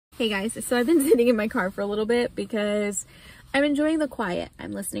Hey guys, so I've been sitting in my car for a little bit because I'm enjoying the quiet.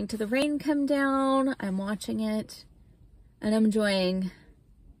 I'm listening to the rain come down, I'm watching it, and I'm enjoying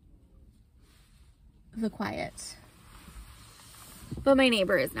the quiet. But my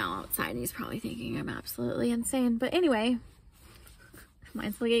neighbor is now outside and he's probably thinking I'm absolutely insane. But anyway, I might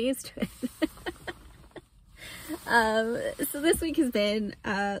as well get used to it. So this week has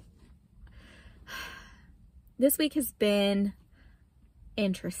been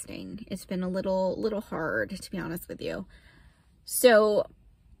interesting. It's been a little hard, to be honest with you. So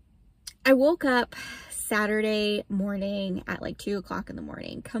I woke up Saturday morning at like 2 o'clock in the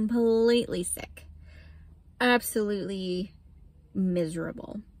morning, completely sick, absolutely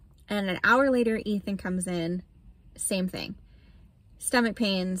miserable. And an hour later, Ethan comes in, same thing, stomach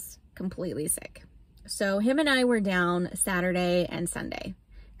pains, completely sick. So him and I were down Saturday and Sunday,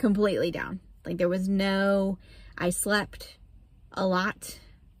 completely down. Like there was no, I slept a lot.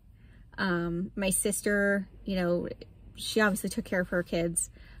 My sister, you know, she obviously took care of her kids.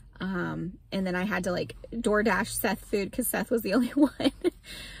 And then I had to like DoorDash Seth food because Seth was the only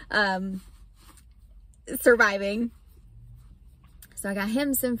one surviving. So I got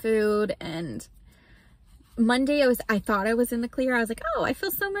him some food, and Monday I thought I was in the clear. I was like, oh, I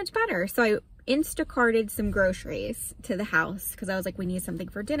feel so much better. So I Instacarted some groceries to the house because I was like, we need something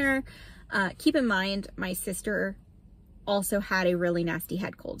for dinner. Keep in mind, my sister also had a really nasty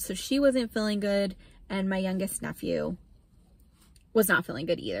head cold, so she wasn't feeling good, and my youngest nephew was not feeling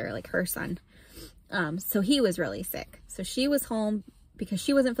good either, like her son. So he was really sick. So she was home because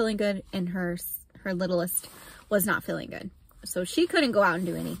she wasn't feeling good, and her littlest was not feeling good. So she couldn't go out and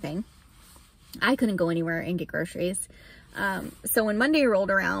do anything. I couldn't go anywhere and get groceries. So when Monday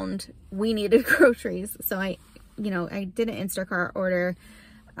rolled around, we needed groceries. So I did an Instacart order,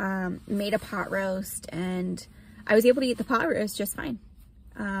 made a pot roast, and I was able to eat the pot roast just fine.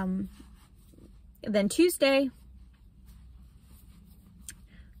 Then Tuesday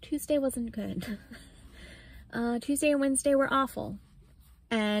wasn't good. Tuesday and Wednesday were awful.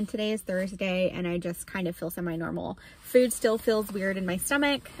 And today is Thursday, and I just kind of feel semi-normal. Food still feels weird in my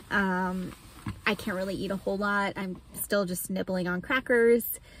stomach. I can't really eat a whole lot. I'm still just nibbling on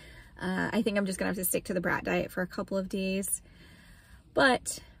crackers. I think I'm just gonna have to stick to the brat diet for a couple of days.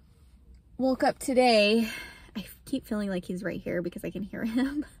 But woke up today. I keep feeling like he's right here because I can hear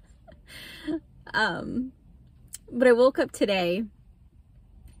him. But I woke up today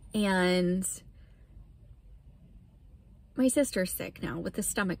and my sister's sick now with the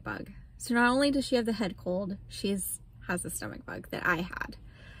stomach bug. So not only does she have the head cold, she has the stomach bug that I had.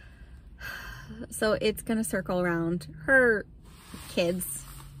 So it's gonna circle around her kids,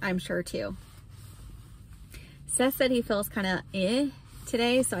 I'm sure too. Seth said he feels kind of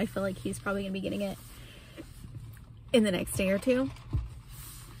today, so I feel like he's probably gonna be getting it in the next day or two,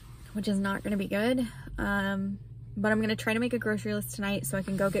 which is not gonna be good. But I'm gonna try to make a grocery list tonight so I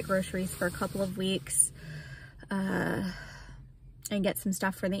can go get groceries for a couple of weeks and get some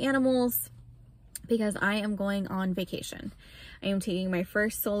stuff for the animals, because I am going on vacation. I am taking my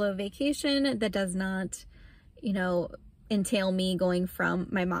first solo vacation that does not, you know, entail me going from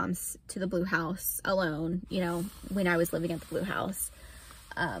my mom's to the Blue House alone, you know, when I was living at the Blue House.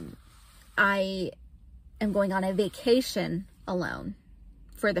 I am going on a vacation alone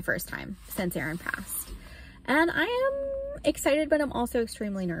for the first time since Aaron passed. And I am excited, but I'm also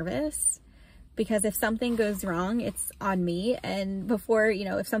extremely nervous because if something goes wrong, it's on me. And before, you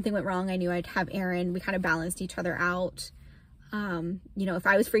know, if something went wrong, I knew I'd have Aaron. We kind of balanced each other out. You know, if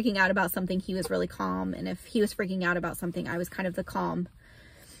I was freaking out about something, he was really calm. And if he was freaking out about something, I was kind of the calm.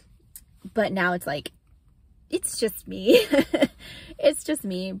 But now it's like, it's just me. It's just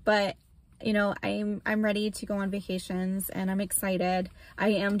me. But, you know, I'm ready to go on vacations and I'm excited. I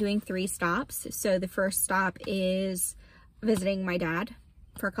am doing 3 stops. So the first stop is visiting my dad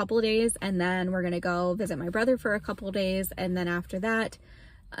for a couple of days, and then we're gonna go visit my brother for a couple of days, and then after that,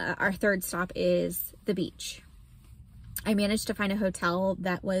 our third stop is the beach. I managed to find a hotel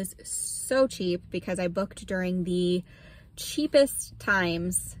that was so cheap because I booked during the cheapest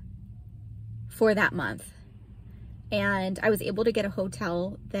times for that month. And I was able to get a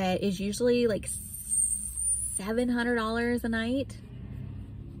hotel that is usually like $700 a night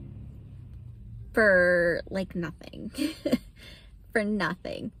for like nothing. For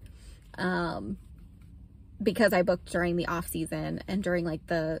nothing. Because I booked during the off season and during like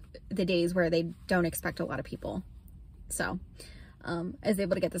the days where they don't expect a lot of people. So I was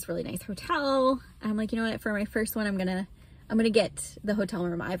able to get this really nice hotel. I'm like, you know what, for my first one, I'm gonna get the hotel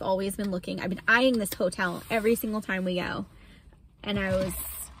room. I've always been looking. I've been eyeing this hotel every single time we go. And I was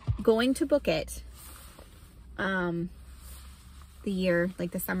going to book it the year,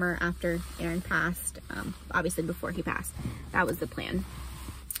 like the summer after Aaron passed, obviously before he passed. That was the plan.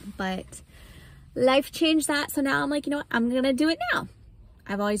 But life changed that. So now I'm like, you know what? I'm going to do it now.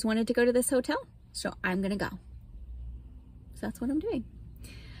 I've always wanted to go to this hotel, so I'm going to go. So that's what I'm doing.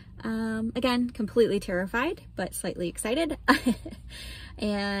 Again, completely terrified, but slightly excited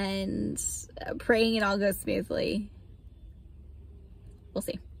and praying it all goes smoothly. We'll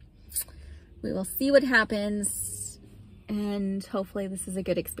see. We will see what happens, and hopefully this is a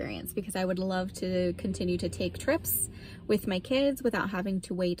good experience, because I would love to continue to take trips with my kids without having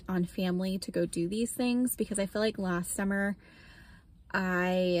to wait on family to go do these things, because I feel like last summer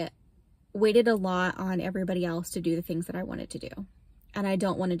I waited a lot on everybody else to do the things that I wanted to do. And I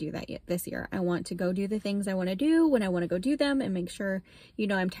don't want to do that yet this year. I want to go do the things I want to do when I want to go do them, and make sure, you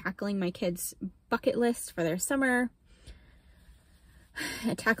know, I'm tackling my kids' bucket list for their summer,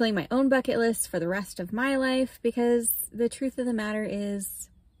 and tackling my own bucket list for the rest of my life, because the truth of the matter is,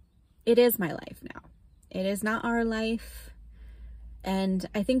 it is my life now. It is not our life. And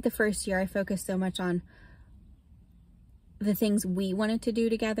I think the first year I focused so much on the things we wanted to do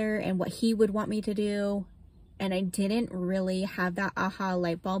together and what he would want me to do. And I didn't really have that aha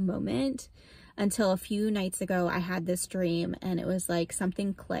light bulb moment until a few nights ago. I had this dream, and it was like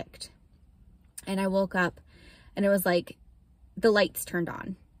something clicked, and I woke up and it was like the lights turned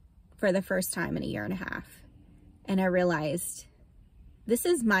on for the first time in a year and a half. And I realized, this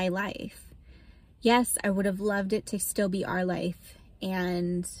is my life. Yes, I would have loved it to still be our life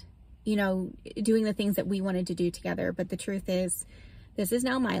and, you know, doing the things that we wanted to do together. But the truth is, this is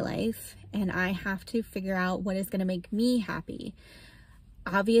now my life, and I have to figure out what is going to make me happy.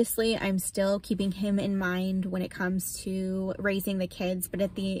 Obviously, I'm still keeping him in mind when it comes to raising the kids, but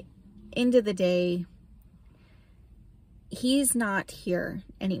at the end of the day, he's not here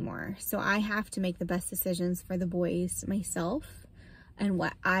anymore. So I have to make the best decisions for the boys myself, and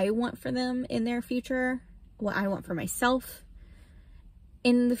what I want for them in their future, what I want for myself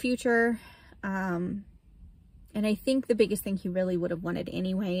in the future. And I think the biggest thing he really would have wanted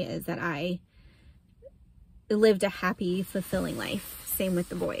anyway is that I lived a happy, fulfilling life. Same with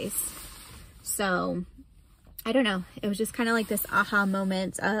the boys. So, I don't know. It was just kind of like this aha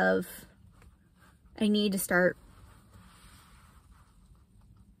moment of, I need to start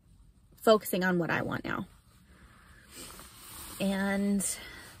focusing on what I want now. And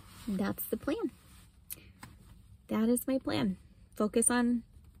that's the plan. That is my plan. Focus on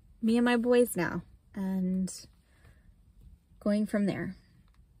me and my boys now, and going from there.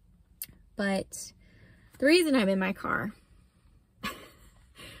 But the reason I'm in my car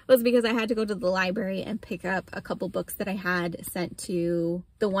was because I had to go to the library and pick up a couple books that I had sent to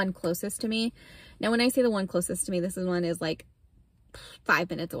the one closest to me. Now, when I say the one closest to me, this one is like 5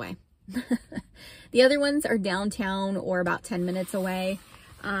 minutes away. The other ones are downtown or about 10 minutes away.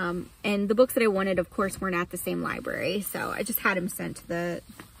 And the books that I wanted, of course, weren't at the same library. So I just had them sent to the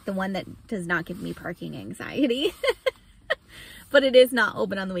one that does not give me parking anxiety. But it is not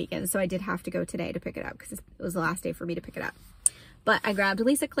open on the weekends, so I did have to go today to pick it up because it was the last day for me to pick it up. But I grabbed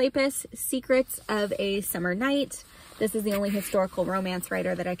Lisa Kleypas' Secrets of a Summer Night. This is the only historical romance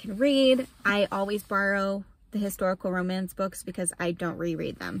writer that I can read. I always borrow the historical romance books because I don't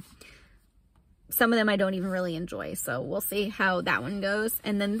reread them. Some of them I don't even really enjoy, so we'll see how that one goes.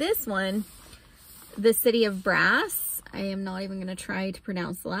 And then this one, The City of Brass. I am not even going to try to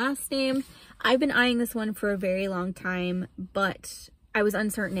pronounce the last name. I've been eyeing this one for a very long time, but I was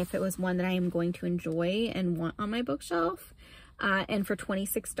uncertain if it was one that I am going to enjoy and want on my bookshelf. And for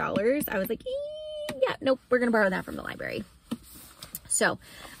 $26, I was like, yeah, nope, we're going to borrow that from the library. So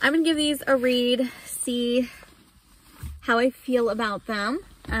I'm going to give these a read, see how I feel about them,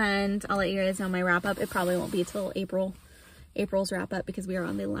 and I'll let you guys know my wrap up. It probably won't be till April's wrap up because we are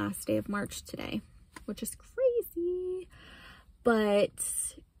on the last day of March today, which is crazy. But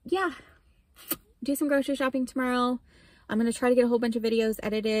yeah, do some grocery shopping tomorrow. I'm going to try to get a whole bunch of videos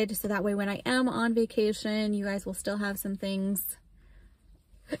edited so that way when I am on vacation, you guys will still have some things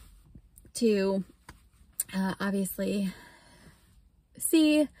to obviously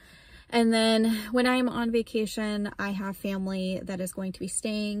see. And then when I'm on vacation, I have family that is going to be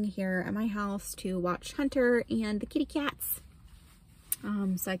staying here at my house to watch Hunter and the kitty cats.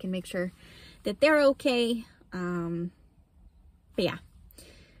 So I can make sure that they're okay. But yeah,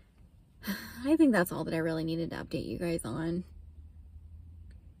 I think that's all that I really needed to update you guys on.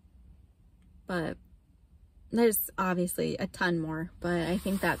 But there's obviously a ton more, but I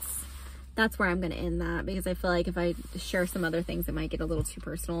think that's where I'm going to end that, because I feel like if I share some other things, it might get a little too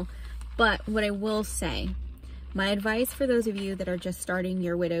personal. But what I will say, my advice for those of you that are just starting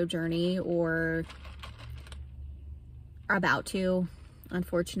your widow journey or about to,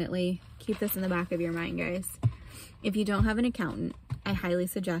 unfortunately. Keep this in the back of your mind, guys. If you don't have an accountant, I highly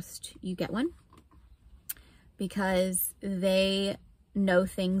suggest you get one, because they know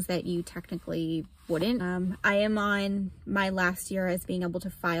things that you technically wouldn't. I am on my last year as being able to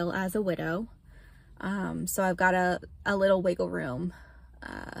file as a widow. So I've got a little wiggle room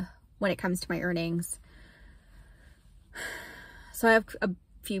when it comes to my earnings. So I have a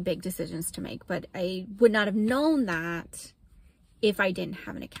few big decisions to make, but I would not have known that if I didn't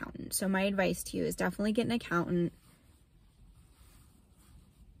have an accountant. So my advice to you is definitely get an accountant.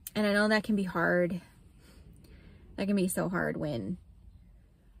 And I know that can be hard. That can be so hard when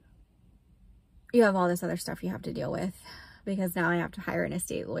you have all this other stuff you have to deal with, because now I have to hire an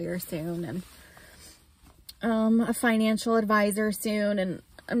estate lawyer soon, and a financial advisor soon, and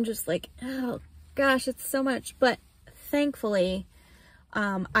I'm just like, oh gosh, it's so much. But thankfully,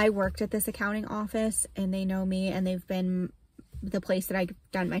 I worked at this accounting office, and they know me, and they've been the place that I've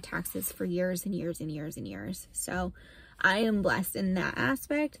done my taxes for years and years and years and years. So I am blessed in that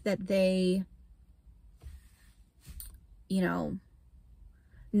aspect, that they, you know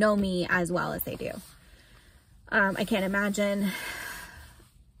me as well as they do. I can't imagine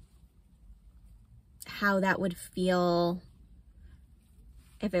how that would feel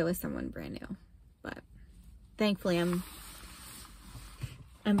if it was someone brand new, but thankfully I'm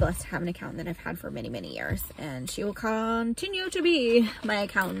blessed to have an accountant that I've had for many, many years, and she will continue to be my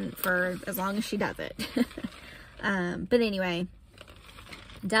accountant for as long as she does it. But anyway,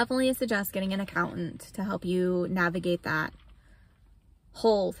 definitely suggest getting an accountant to help you navigate that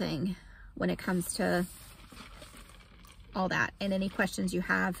whole thing when it comes to all that, and any questions you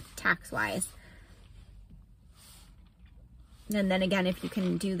have tax-wise. And then again, if you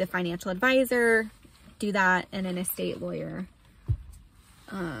can do the financial advisor, do that, and an estate lawyer.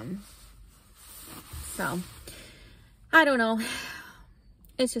 So I don't know,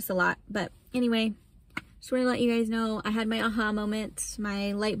 it's just a lot. But anyway, just want to let you guys know I had my aha moment,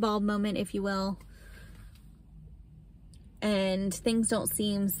 my light bulb moment, if you will. And things don't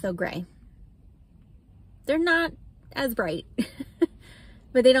seem so gray. They're not as bright,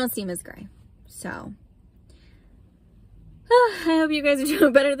 but they don't seem as gray. So I hope you guys are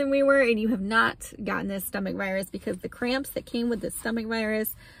doing better than we were, and you have not gotten this stomach virus, because the cramps that came with the stomach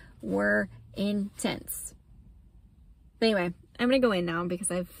virus were intense. But anyway, I'm gonna go in now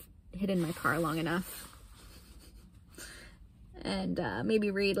because I've hidden my car long enough, and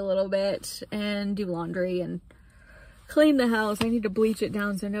maybe read a little bit and do laundry and clean the house. I need to bleach it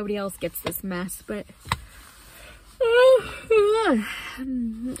down so nobody else gets this mess. But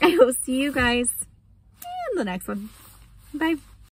I will see you guys in the next one. Bye.